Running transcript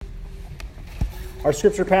Our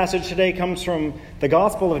scripture passage today comes from the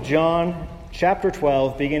Gospel of John, chapter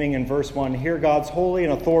 12, beginning in verse 1. Hear God's holy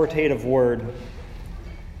and authoritative word.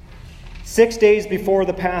 6 days before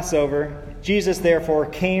the Passover, Jesus therefore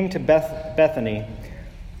came to Bethany,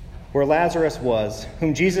 where Lazarus was,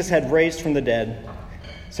 whom Jesus had raised from the dead.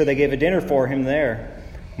 So they gave a dinner for him there.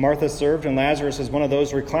 Martha served, and Lazarus was one of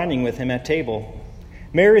those reclining with him at table.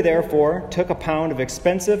 Mary therefore took a pound of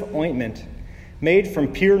expensive ointment, made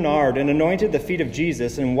from pure nard, and anointed the feet of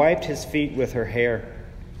Jesus and wiped his feet with her hair.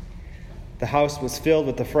 The house was filled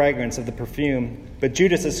with the fragrance of the perfume. But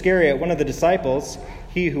Judas Iscariot, one of the disciples,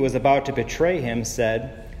 he who was about to betray him,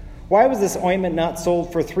 said, "Why was this ointment not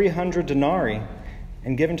sold for 300 denarii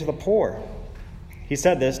and given to the poor?" He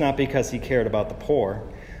said this not because he cared about the poor,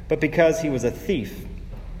 but because he was a thief,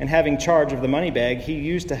 and having charge of the money bag, he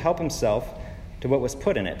used to help himself to what was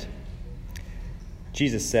put in it.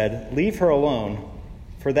 Jesus said, "Leave her alone,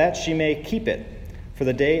 for that she may keep it for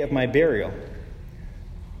the day of my burial.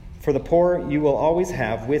 For the poor you will always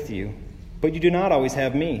have with you, but you do not always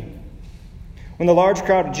have me." When the large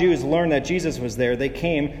crowd of Jews learned that Jesus was there, they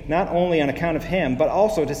came not only on account of him, but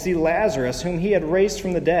also to see Lazarus, whom he had raised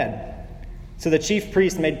from the dead. So the chief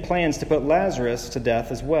priests made plans to put Lazarus to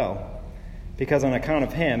death as well, because on account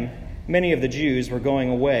of him, many of the Jews were going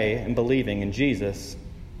away and believing in Jesus.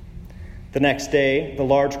 The next day, the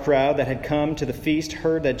large crowd that had come to the feast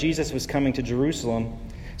heard that Jesus was coming to Jerusalem.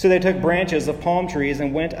 So they took branches of palm trees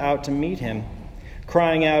and went out to meet him,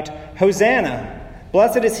 crying out, "Hosanna!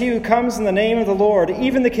 Blessed is he who comes in the name of the Lord,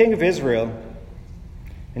 even the King of Israel."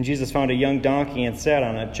 And Jesus found a young donkey and sat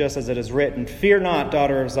on it, just as it is written, "Fear not,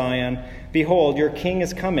 daughter of Zion. Behold, your king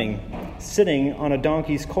is coming, sitting on a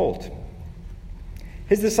donkey's colt."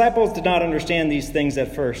 His disciples did not understand these things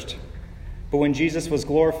at first, but when Jesus was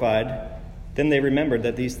glorified, then they remembered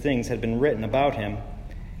that these things had been written about him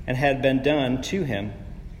and had been done to him.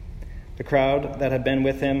 The crowd that had been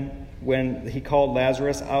with him when he called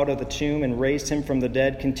Lazarus out of the tomb and raised him from the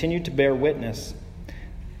dead continued to bear witness.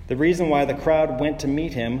 The reason why the crowd went to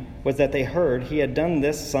meet him was that they heard he had done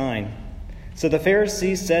this sign. So the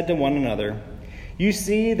Pharisees said to one another, "You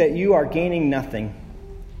see that you are gaining nothing.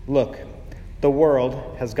 Look, the world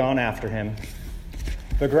has gone after him."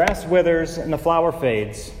 The grass withers and the flower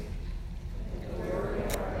fades.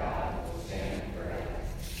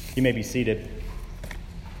 You may be seated.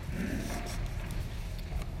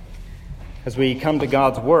 As we come to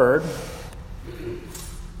God's Word,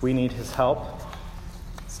 we need His help.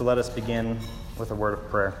 So let us begin with a word of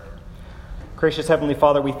prayer. Gracious Heavenly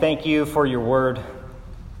Father, we thank you for your Word,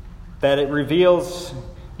 that it reveals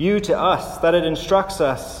you to us, that it instructs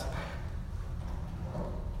us.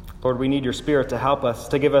 Lord, we need your Spirit to help us,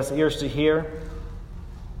 to give us ears to hear,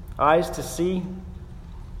 eyes to see.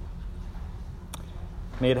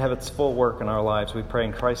 May it have its full work in our lives. We pray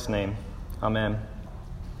in Christ's name. Amen.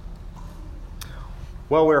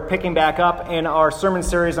 Well, we're picking back up in our sermon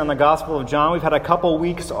series on the Gospel of John. We've had a couple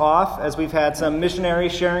weeks off as we've had some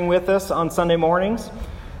missionaries sharing with us on Sunday mornings.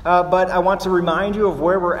 But I want to remind you of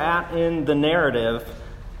where we're at in the narrative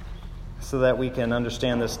so that we can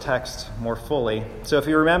understand this text more fully. So if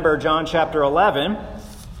you remember, John chapter 11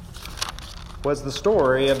 was the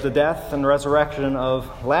story of the death and resurrection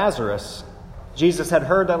of Lazarus. Jesus had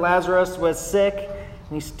heard that Lazarus was sick, and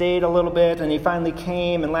he stayed a little bit, and he finally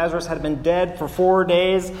came, and Lazarus had been dead for 4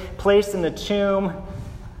 days, placed in the tomb.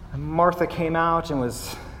 And Martha came out and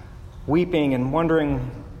was weeping and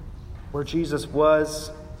wondering where Jesus was.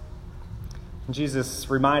 And Jesus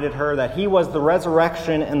reminded her that he was the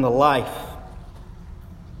resurrection and the life.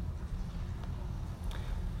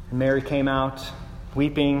 And Mary came out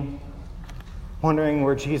weeping, wondering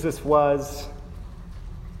where Jesus was.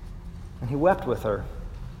 And he wept with her.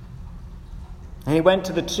 And he went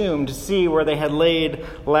to the tomb to see where they had laid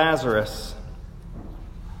Lazarus.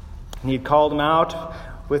 And he had called him out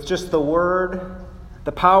with just the word,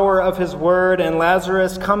 the power of his word, and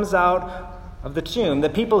Lazarus comes out of the tomb. The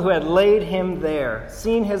people who had laid him there,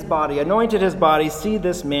 seen his body, anointed his body, see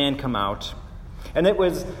this man come out. And it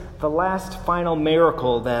was the last final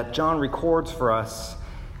miracle that John records for us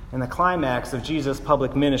in the climax of Jesus'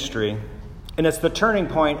 public ministry. And it's the turning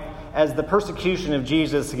point as the persecution of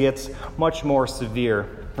Jesus gets much more severe.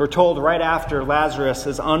 We're told right after Lazarus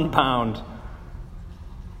is unbound,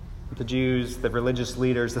 the Jews, the religious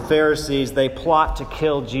leaders, the Pharisees, they plot to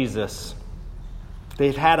kill Jesus.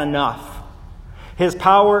 They've had enough. His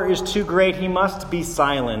power is too great. He must be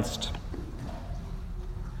silenced.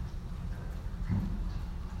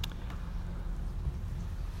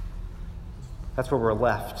 That's where we're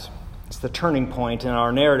left. It's the turning point in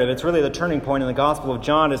our narrative. It's really the turning point in the Gospel of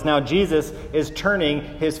John, is now Jesus is turning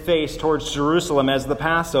his face towards Jerusalem as the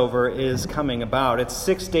Passover is coming about. It's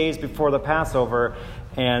 6 days before the Passover,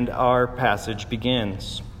 and our passage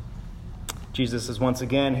begins. Jesus is once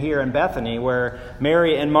again here in Bethany, where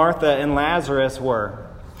Mary and Martha and Lazarus were.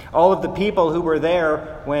 All of the people who were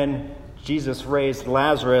there when Jesus raised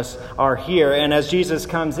Lazarus are here. And as Jesus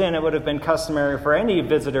comes in, it would have been customary for any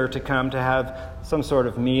visitor to come to have some sort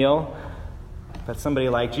of meal. But somebody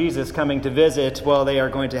like Jesus coming to visit, well, they are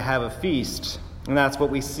going to have a feast. And that's what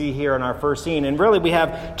we see here in our first scene. And really, we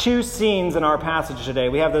have two scenes in our passage today.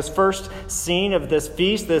 We have this first scene of this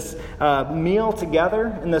feast, this meal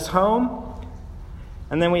together in this home.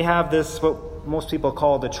 And then we have this, what most people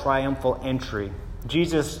call the triumphal entry.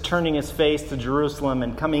 Jesus turning his face to Jerusalem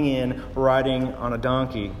and coming in riding on a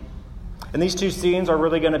donkey. And these two scenes are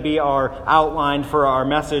really going to be our outline for our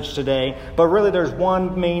message today. But really there's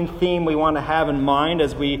one main theme we want to have in mind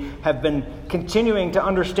as we have been continuing to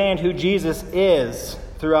understand who Jesus is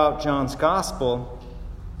throughout John's Gospel.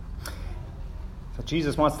 So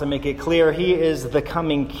Jesus wants to make it clear he is the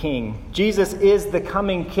coming king. Jesus is the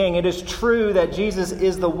coming king. It is true that Jesus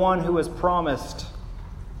is the one who is promised.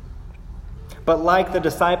 But like the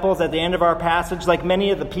disciples at the end of our passage, like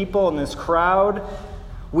many of the people in this crowd,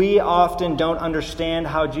 we often don't understand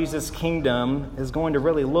how Jesus' kingdom is going to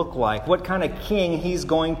really look like, what kind of king he's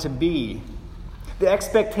going to be. The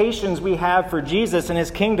expectations we have for Jesus and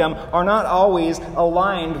his kingdom are not always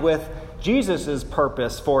aligned with Jesus'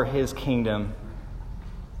 purpose for his kingdom.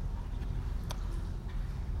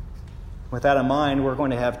 With that in mind, we're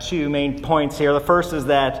going to have two main points here. The first is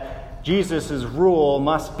that Jesus' rule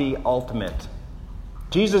must be ultimate.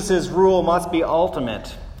 Jesus' rule must be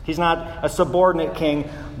ultimate. He's not a subordinate king,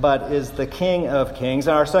 but is the King of Kings.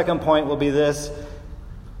 And our second point will be this: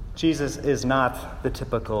 Jesus is not the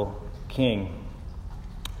typical king.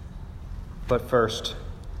 But first,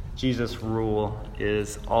 Jesus' rule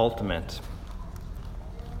is ultimate.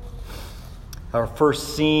 Our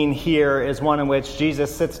first scene here is one in which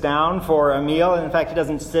Jesus sits down for a meal. In fact, he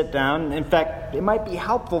doesn't sit down. In fact, it might be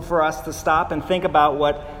helpful for us to stop and think about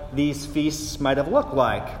what these feasts might have looked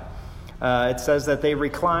like. It says that they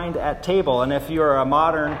reclined at table. And if you're a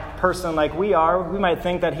modern person like we are, we might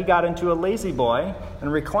think that he got into a lazy boy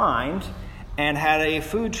and reclined and had a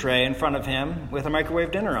food tray in front of him with a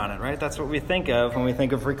microwave dinner on it, right? That's what we think of when we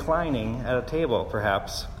think of reclining at a table,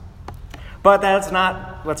 perhaps. But that's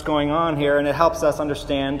not what's going on here, and it helps us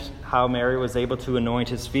understand how Mary was able to anoint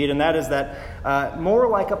his feet. And that is that more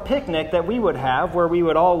like a picnic that we would have, where we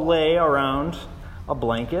would all lay around a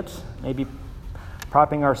blanket, maybe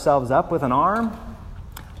propping ourselves up with an arm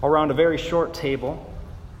around a very short table.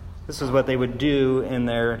 This is what they would do in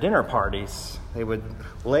their dinner parties. They would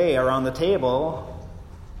lay around the table,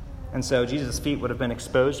 and so Jesus' feet would have been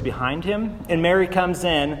exposed behind him. And Mary comes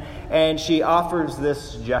in, and she offers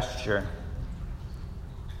this gesture.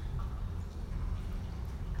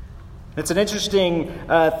 It's an interesting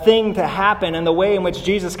thing to happen, and the way in which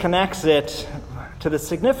Jesus connects it to the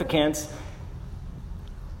significance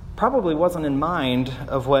probably wasn't in mind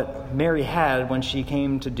of what Mary had when she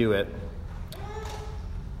came to do it.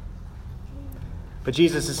 But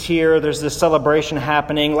Jesus is here. There's this celebration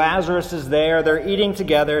happening. Lazarus is there. They're eating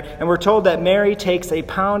together. And we're told that Mary takes a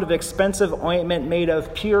pound of expensive ointment made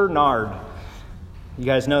of pure nard. You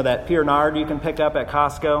guys know that pure nard you can pick up at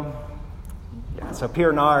Costco? Yeah, so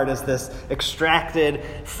pure nard is this extracted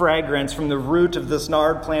fragrance from the root of this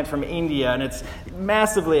nard plant from India. And it's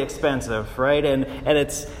massively expensive, right? And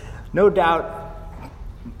it's no doubt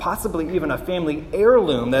possibly even a family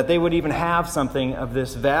heirloom that they would even have something of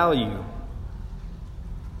this value.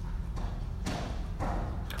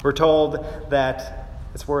 We're told that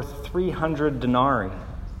it's worth 300 denarii.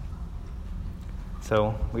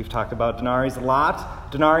 So we've talked about denarii a lot.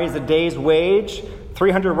 Denarii is a day's wage,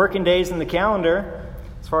 300 working days in the calendar,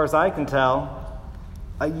 as far as I can tell,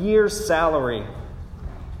 a year's salary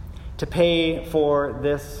to pay for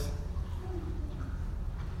this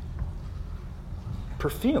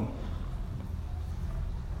perfume.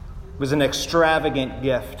 It was an extravagant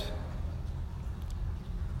gift.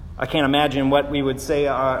 I can't imagine what we would say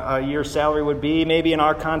a year's salary would be. Maybe in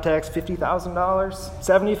our context, $50,000,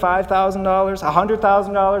 $75,000,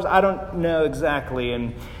 $100,000. I don't know exactly.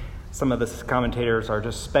 And some of the commentators are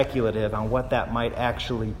just speculative on what that might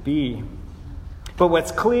actually be. But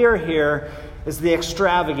what's clear here is the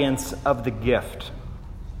extravagance of the gift.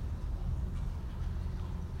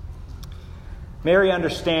 Mary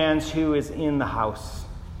understands who is in the house.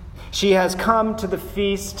 She has come to the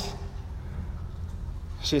feast.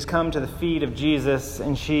 She has come to the feet of Jesus,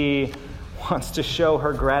 and she wants to show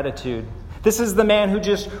her gratitude. This is the man who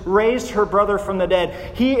just raised her brother from the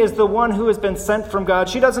dead. He is the one who has been sent from God.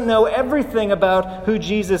 She doesn't know everything about who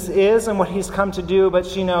Jesus is and what he's come to do, but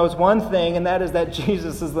she knows one thing, and that is that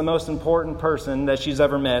Jesus is the most important person that she's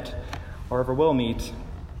ever met or ever will meet.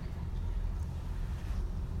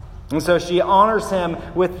 And so she honors him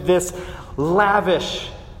with this lavish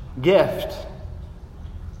gift.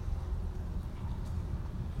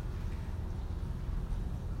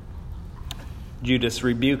 Judas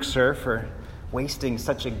rebukes her for wasting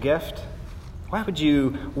such a gift. Why would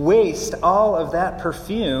you waste all of that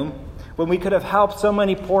perfume when we could have helped so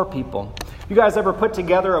many poor people? You guys ever put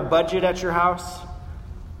together a budget at your house?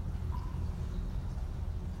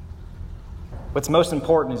 What's most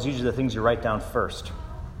important is usually the things you write down first.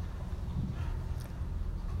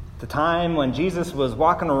 The time when Jesus was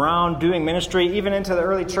walking around doing ministry, even into the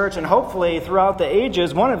early church, and hopefully throughout the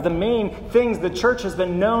ages, one of the main things the church has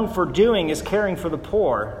been known for doing is caring for the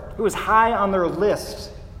poor. It was high on their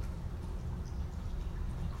list.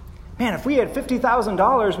 Man, if we had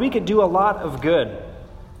 $50,000, we could do a lot of good.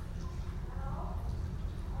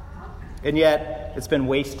 And yet, it's been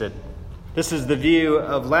wasted. This is the view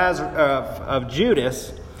of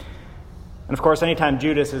Judas. And of course, anytime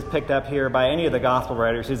Judas is picked up here by any of the gospel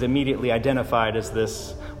writers, he's immediately identified as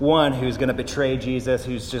this one who's going to betray Jesus,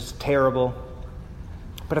 who's just terrible.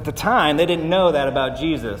 But at the time, they didn't know that about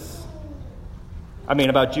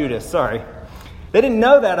about Judas, sorry. They didn't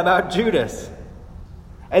know that about Judas.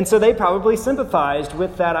 And so they probably sympathized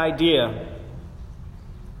with that idea.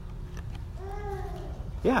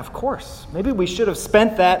 Yeah, of course. Maybe we should have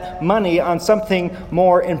spent that money on something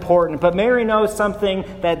more important. But Mary knows something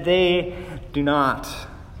that they do not.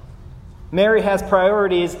 Mary has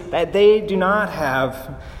priorities that they do not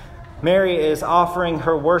have. Mary is offering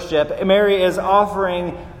her worship. Mary is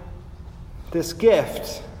offering this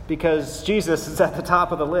gift because Jesus is at the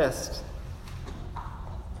top of the list.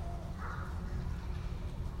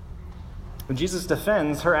 And Jesus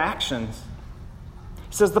defends her actions.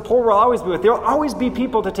 He says the poor will always be with. There will always be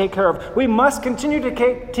people to take care of. We must continue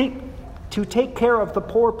to take care of the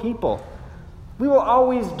poor people. We will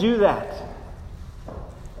always do that.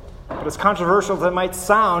 But as controversial as it might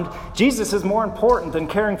sound, Jesus is more important than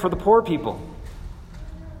caring for the poor people.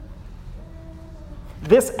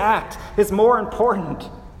 This act is more important.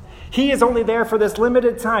 He is only there for this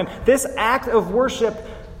limited time. This act of worship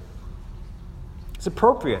is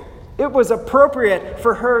appropriate. It was appropriate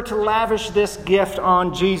for her to lavish this gift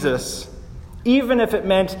on Jesus, even if it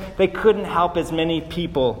meant they couldn't help as many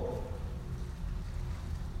people.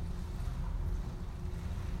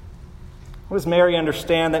 What does Mary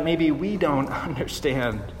understand that maybe we don't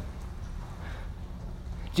understand?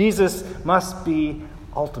 Jesus must be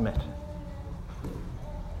ultimate.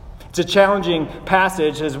 It's a challenging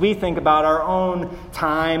passage as we think about our own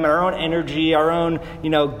time, our own energy, our own,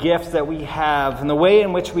 gifts that we have, and the way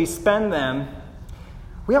in which we spend them.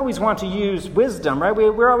 We always want to use wisdom, right?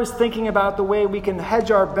 We're always thinking about the way we can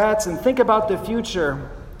hedge our bets and think about the future.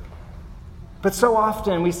 But so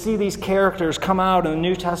often we see these characters come out in the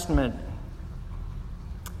New Testament.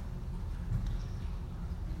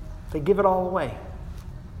 They give it all away.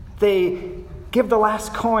 They give the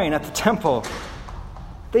last coin at the temple.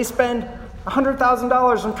 They spend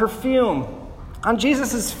 $100,000 in perfume on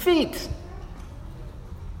Jesus' feet.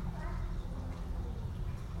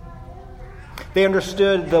 They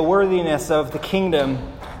understood the worthiness of the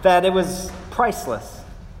kingdom, that it was priceless.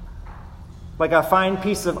 Like a fine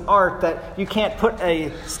piece of art that you can't put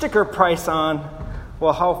a sticker price on.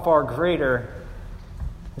 Well, how far greater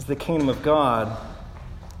is the kingdom of God?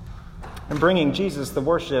 And bringing Jesus the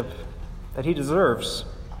worship that he deserves.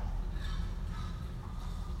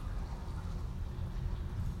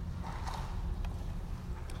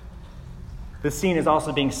 This scene is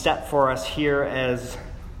also being set for us here as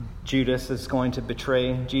Judas is going to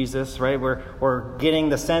betray Jesus, right? We're getting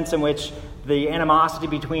the sense in which the animosity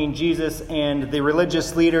between Jesus and the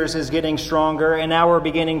religious leaders is getting stronger, and now we're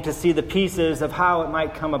beginning to see the pieces of how it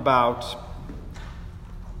might come about.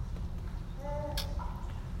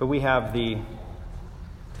 But we have the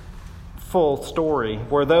full story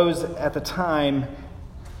where those at the time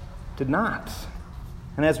did not.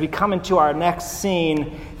 And as we come into our next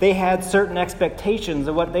scene, they had certain expectations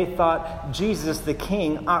of what they thought Jesus the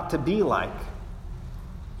King ought to be like.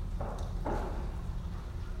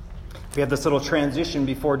 We have this little transition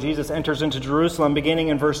before Jesus enters into Jerusalem, beginning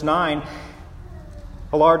in verse 9.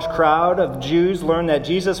 A large crowd of Jews learned that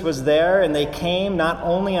Jesus was there, and they came not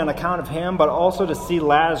only on account of him, but also to see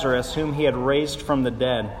Lazarus, whom he had raised from the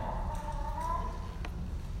dead.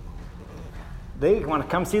 They want to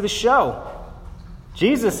come see the show.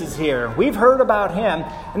 Jesus is here. We've heard about him.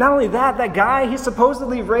 And not only that, that guy he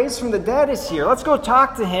supposedly raised from the dead is here. Let's go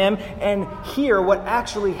talk to him and hear what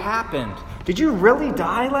actually happened. Did you really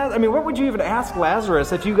die, Lazarus? I mean, what would you even ask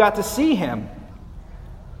Lazarus if you got to see him?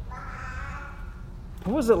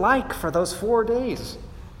 What was it like for those 4 days?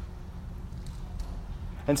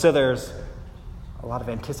 And so there's a lot of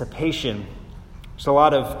anticipation. There's a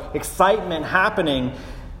lot of excitement happening.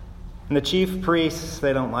 And the chief priests,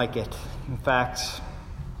 they don't like it. In fact,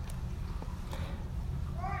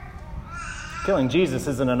 killing Jesus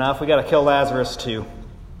isn't enough. We got to kill Lazarus too,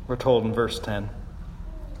 we're told in verse 10.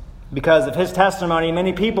 Because of his testimony,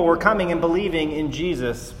 many people were coming and believing in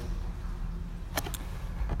Jesus.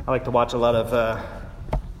 I like to watch a lot of,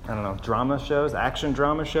 drama shows, action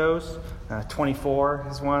drama shows. 24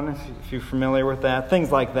 is one, if you're familiar with that.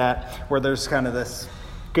 Things like that, where there's kind of this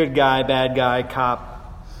good guy, bad guy, cop.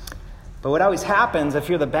 But what always happens if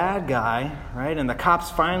you're the bad guy, right, and the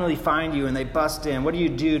cops finally find you and they bust in, what do you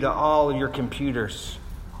do to all of your computers?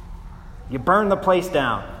 You burn the place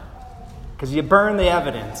down because you burn the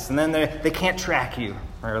evidence, and then they can't track you.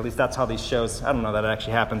 Or at least that's how these shows, I don't know that it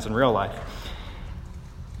actually happens in real life.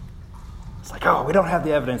 It's like, oh, we don't have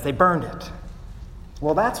the evidence. They burned it.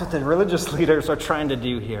 Well, that's what the religious leaders are trying to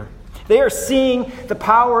do here. They are seeing the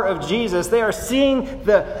power of Jesus. They are seeing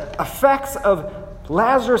the effects of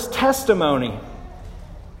Lazarus' testimony.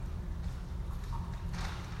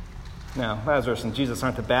 Now, Lazarus and Jesus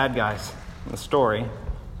aren't the bad guys in the story,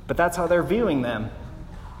 but that's how they're viewing them.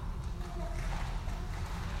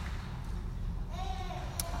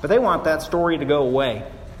 But they want that story to go away.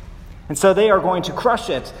 And so they are going to crush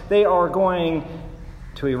it. They are going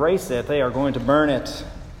to erase it. They are going to burn it.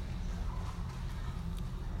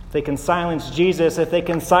 If they can silence Jesus, if they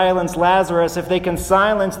can silence Lazarus, if they can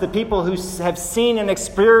silence the people who have seen and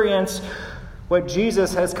experienced what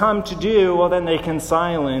Jesus has come to do, well, then they can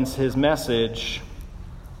silence his message.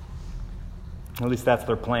 At least that's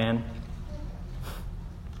their plan.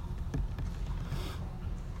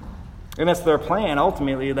 And it's their plan,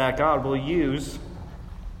 ultimately, that God will use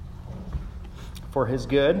for his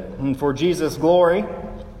good and for Jesus' glory.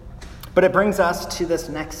 But it brings us to this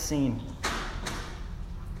next scene.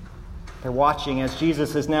 They're watching as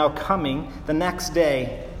Jesus is now coming the next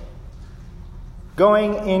day,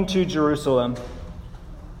 going into Jerusalem.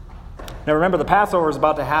 Now remember, the Passover is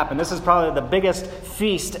about to happen. This is probably the biggest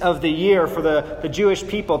feast of the year for the Jewish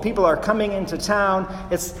people. People are coming into town.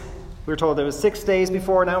 We were told it was 6 days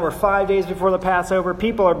before. Now we're 5 days before the Passover.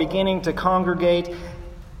 People are beginning to congregate.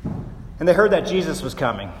 And they heard that Jesus was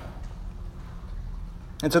coming.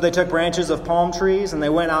 And so they took branches of palm trees and they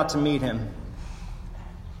went out to meet him.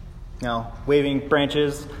 Now, waving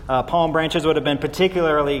branches, palm branches would have been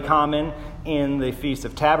particularly common in the Feast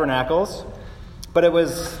of Tabernacles. But it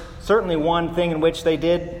was certainly one thing in which they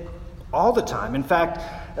did all the time. In fact,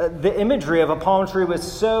 the imagery of a palm tree was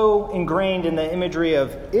so ingrained in the imagery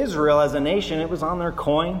of Israel as a nation, it was on their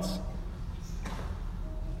coins.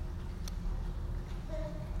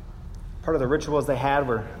 Part of the rituals they had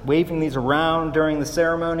were waving these around during the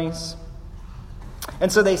ceremonies.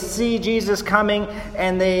 And so they see Jesus coming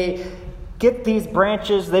and they get these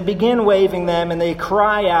branches, they begin waving them, and they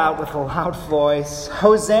cry out with a loud voice,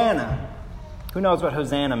 "Hosanna!" Who knows what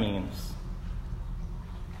Hosanna means?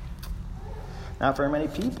 Not very many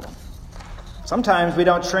people. Sometimes we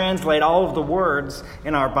don't translate all of the words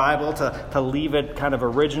in our Bible to leave it kind of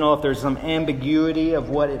original if there's some ambiguity of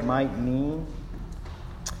what it might mean,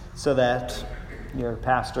 so that your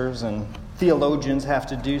pastors and theologians have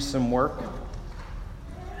to do some work.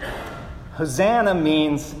 Hosanna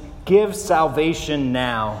means give salvation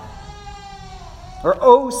now, or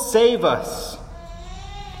oh, save us.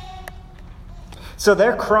 So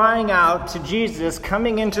they're crying out to Jesus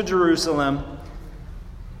coming into Jerusalem,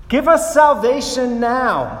 give us salvation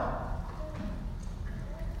now.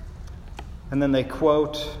 And then they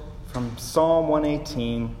quote from Psalm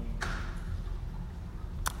 118,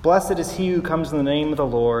 "Blessed is he who comes in the name of the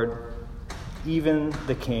Lord, even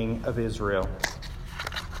the King of Israel."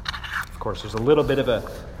 Of course, there's a little bit of a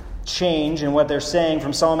change in what they're saying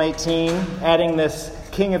from Psalm 18, adding this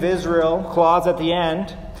King of Israel clause at the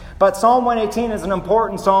end. But Psalm 118 is an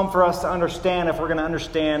important psalm for us to understand if we're going to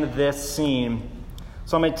understand this scene.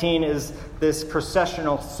 Psalm 18 is this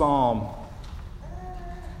processional psalm.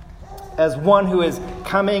 As one who is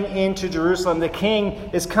coming into Jerusalem, the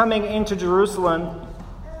king is coming into Jerusalem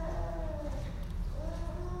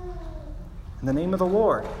in the name of the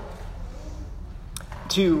Lord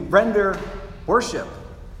to render worship.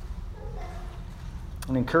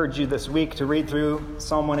 I encourage you this week to read through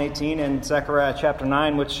Psalm 118 and Zechariah chapter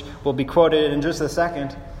 9, which will be quoted in just a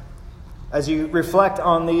second. as you reflect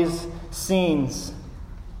on these scenes.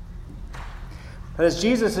 But as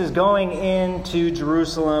Jesus is going into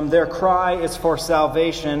Jerusalem, their cry is for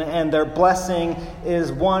salvation, and their blessing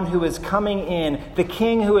is one who is coming in, the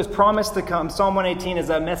King who is promised to come. Psalm 118 is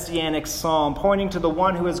a messianic psalm, pointing to the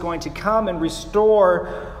one who is going to come and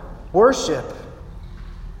restore worship.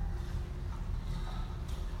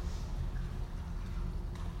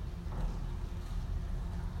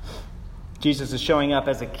 Jesus is showing up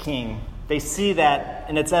as a king. They see that,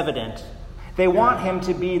 and it's evident. They want him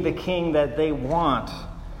to be the king that they want.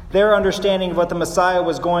 Their understanding of what the Messiah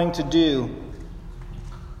was going to do.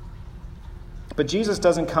 But Jesus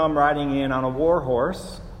doesn't come riding in on a war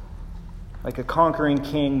horse like a conquering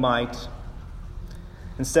king might.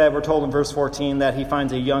 Instead, we're told in verse 14 that he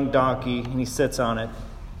finds a young donkey and he sits on it.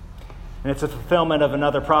 And it's a fulfillment of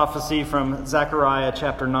another prophecy from Zechariah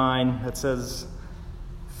chapter 9 that says,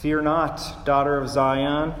 "Fear not, daughter of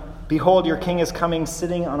Zion. Behold, your king is coming,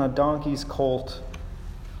 sitting on a donkey's colt."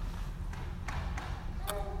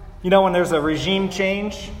 You know, when there's a regime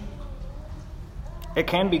change, it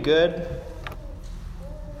can be good. It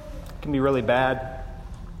can be really bad.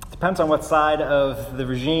 It depends on what side of the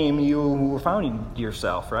regime you found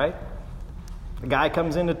yourself, right? A guy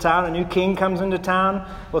comes into town, a new king comes into town.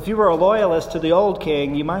 Well, if you were a loyalist to the old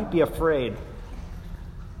king, you might be afraid.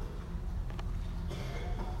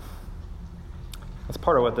 That's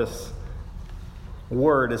part of what this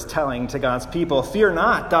word is telling to God's people. Fear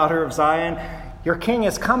not, daughter of Zion, your king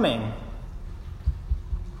is coming.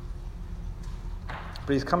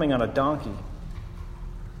 But he's coming on a donkey.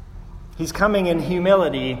 He's coming in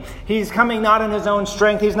humility. He's coming not in his own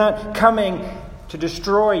strength. He's not coming to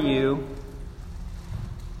destroy you,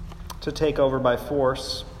 to take over by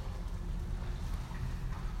force.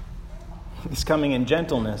 He's coming in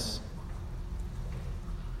gentleness.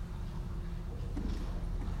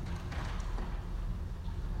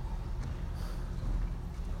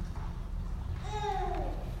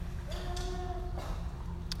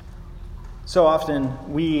 So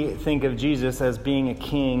often we think of Jesus as being a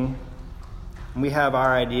king, and we have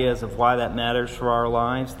our ideas of why that matters for our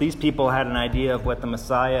lives. These people had an idea of what the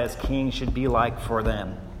Messiah as king should be like for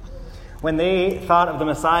them. When they thought of the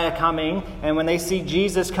Messiah coming, and when they see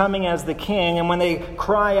Jesus coming as the king, and when they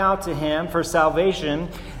cry out to him for salvation,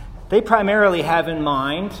 they primarily have in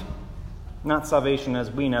mind not salvation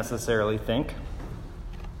as we necessarily think.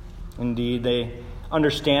 Indeed, they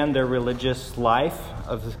understand their religious life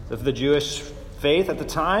of the Jewish faith at the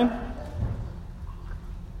time.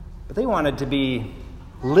 But they wanted to be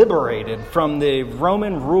liberated from the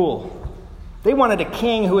Roman rule. They wanted a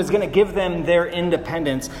king who was going to give them their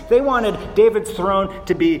independence. They wanted David's throne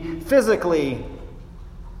to be physically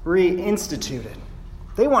reinstituted.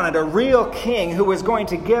 They wanted a real king who was going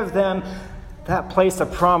to give them that place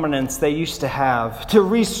of prominence they used to have, to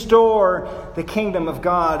restore the kingdom of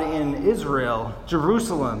God in Israel,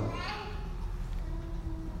 Jerusalem.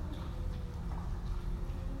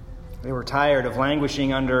 They were tired of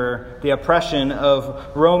languishing under the oppression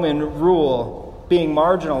of Roman rule, being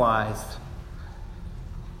marginalized,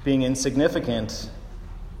 being insignificant.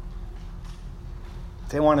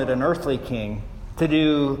 They wanted an earthly king to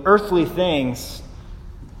do earthly things.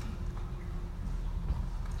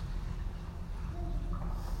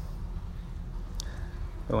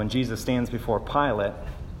 But when Jesus stands before Pilate,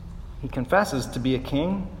 he confesses to be a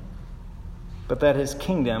king, but that his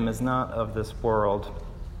kingdom is not of this world.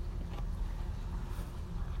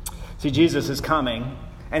 See, Jesus is coming,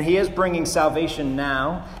 and he is bringing salvation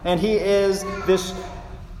now, and he is this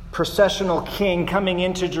processional king coming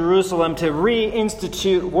into Jerusalem to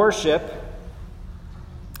reinstitute worship,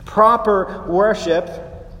 proper worship,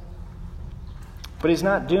 but he's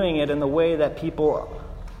not doing it in the way that people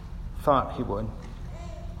thought he would.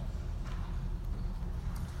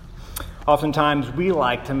 Oftentimes, we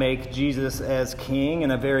like to make Jesus as king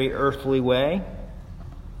in a very earthly way.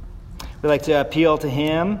 We like to appeal to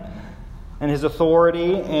him and his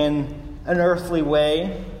authority in an earthly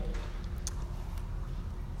way.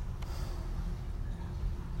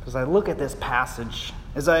 As I look at this passage,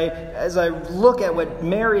 as I look at what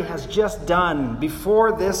Mary has just done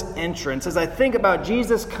before this entrance, as I think about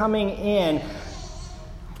Jesus coming in,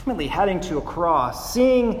 ultimately heading to a cross,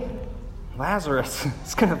 seeing Lazarus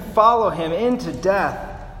is going to follow him into death.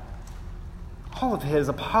 All of his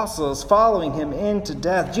apostles following him into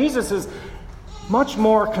death. Jesus is much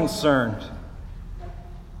more concerned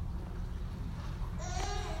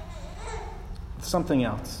with something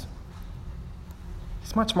else.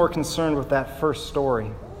 He's much more concerned with that first story.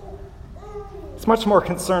 He's much more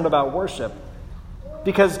concerned about worship.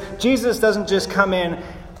 Because Jesus doesn't just come in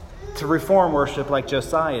to reform worship like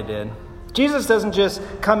Josiah did. Jesus doesn't just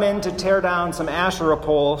come in to tear down some Asherah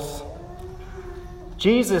poles.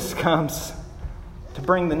 Jesus comes to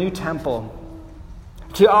bring the new temple,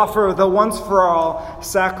 to offer the once-for-all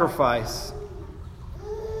sacrifice.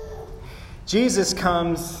 Jesus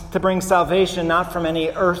comes to bring salvation not from any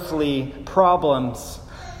earthly problems,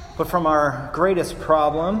 but from our greatest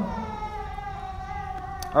problem,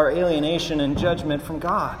 our alienation and judgment from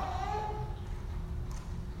God.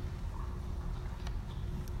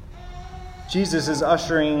 Jesus is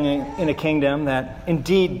ushering in a kingdom that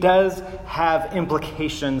indeed does have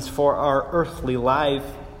implications for our earthly life.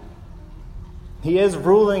 He is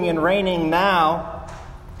ruling and reigning now,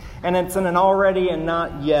 and it's in an already and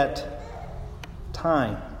not yet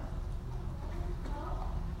time.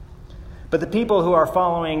 But the people who are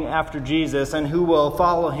following after Jesus and who will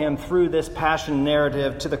follow him through this passion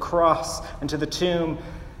narrative to the cross and to the tomb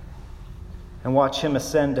and watch him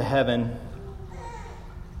ascend to heaven,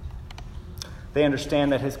 they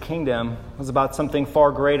understand that his kingdom was about something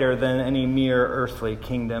far greater than any mere earthly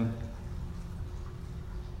kingdom.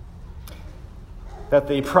 That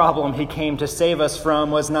the problem he came to save us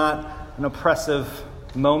from was not an oppressive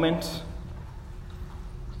moment,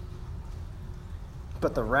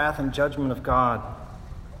 but the wrath and judgment of God.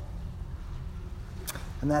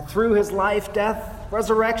 And that through his life, death,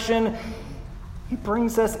 resurrection, he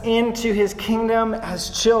brings us into his kingdom as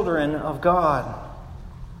children of God,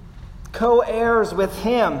 co-heirs with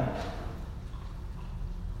him.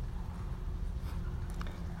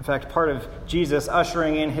 In fact, part of Jesus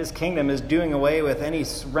ushering in his kingdom is doing away with any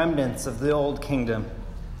remnants of the old kingdom.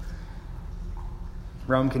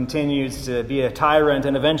 Rome continues to be a tyrant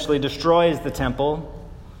and eventually destroys the temple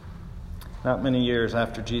not many years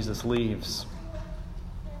after Jesus leaves.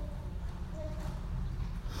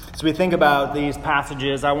 As we think about these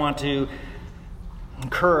passages, I want to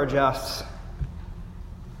encourage us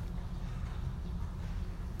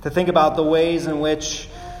to think about the ways in which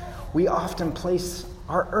we often place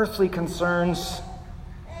our earthly concerns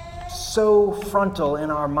so frontal in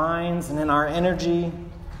our minds and in our energy.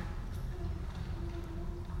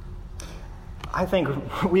 I think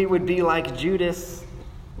we would be like Judas,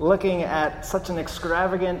 looking at such an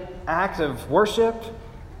extravagant act of worship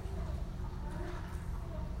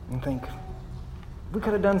and think, we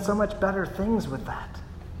could have done so much better things with that.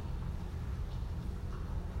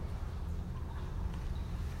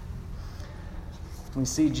 We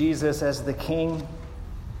see Jesus as the King,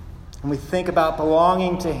 and we think about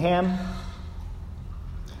belonging to him.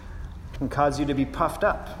 It can cause you to be puffed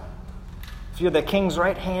up. If you're the King's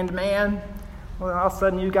right-hand man, well, all of a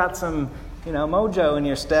sudden you got some, mojo in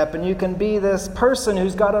your step, and you can be this person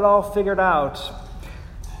who's got it all figured out.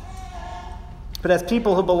 But as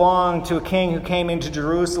people who belong to a king who came into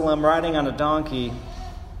Jerusalem riding on a donkey,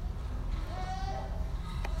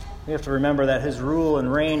 we have to remember that his rule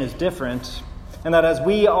and reign is different, and that as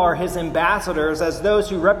we are his ambassadors, as those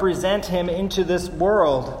who represent him into this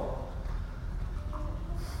world,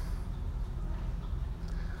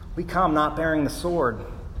 we come not bearing the sword.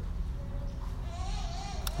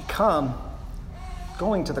 We come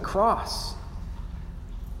going to the cross.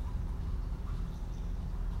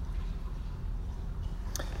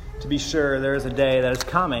 To be sure, there is a day that is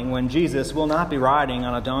coming when Jesus will not be riding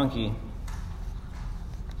on a donkey.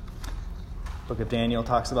 The book of Daniel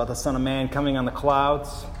talks about the Son of Man coming on the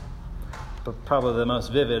clouds, but probably the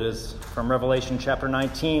most vivid is from Revelation chapter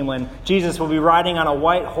 19, when Jesus will be riding on a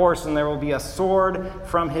white horse and there will be a sword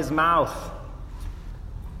from his mouth.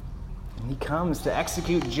 And he comes to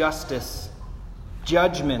execute justice,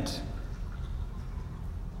 judgment,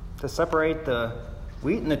 to separate the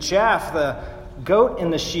wheat and the chaff, the goat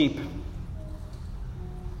and the sheep.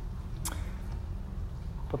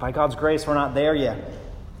 But by God's grace, we're not there yet.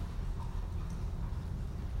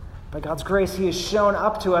 By God's grace, he has shown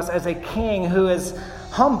up to us as a king who is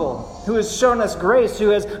humble, who has shown us grace, who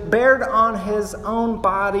has bared on his own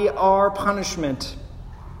body our punishment.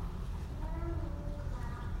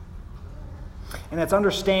 And it's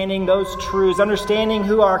understanding those truths, understanding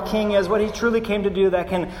who our king is, what he truly came to do, that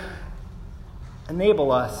can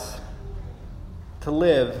enable us to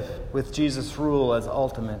live with Jesus' rule as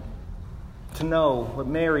ultimate, to know what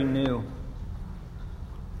Mary knew,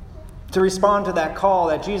 to respond to that call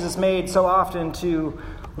that Jesus made so often to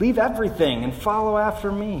leave everything and follow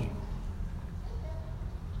after me.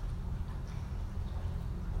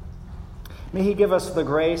 May he give us the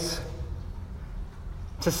grace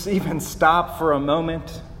to even stop for a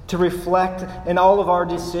moment, to reflect in all of our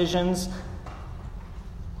decisions,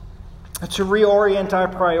 to reorient our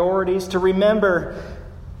priorities, to remember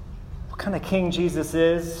what kind of king Jesus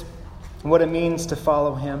is and what it means to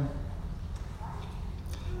follow him.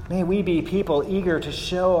 May we be people eager to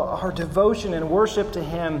show our devotion and worship to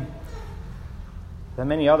him that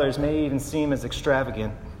many others may even seem as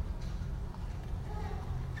extravagant.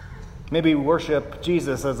 May we worship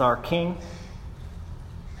Jesus as our King.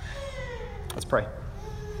 Let's pray.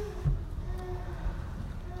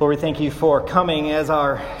 Lord, we thank you for coming as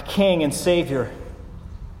our King and Savior.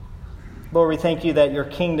 Lord, we thank you that your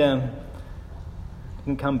kingdom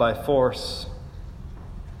didn't come by force,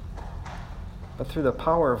 but through the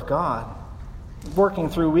power of God, working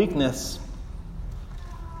through weakness.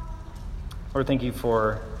 Lord, thank you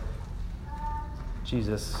for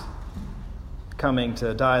Jesus coming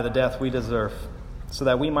to die the death we deserve so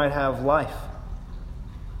that we might have life.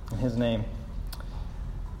 In his name,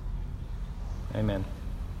 amen.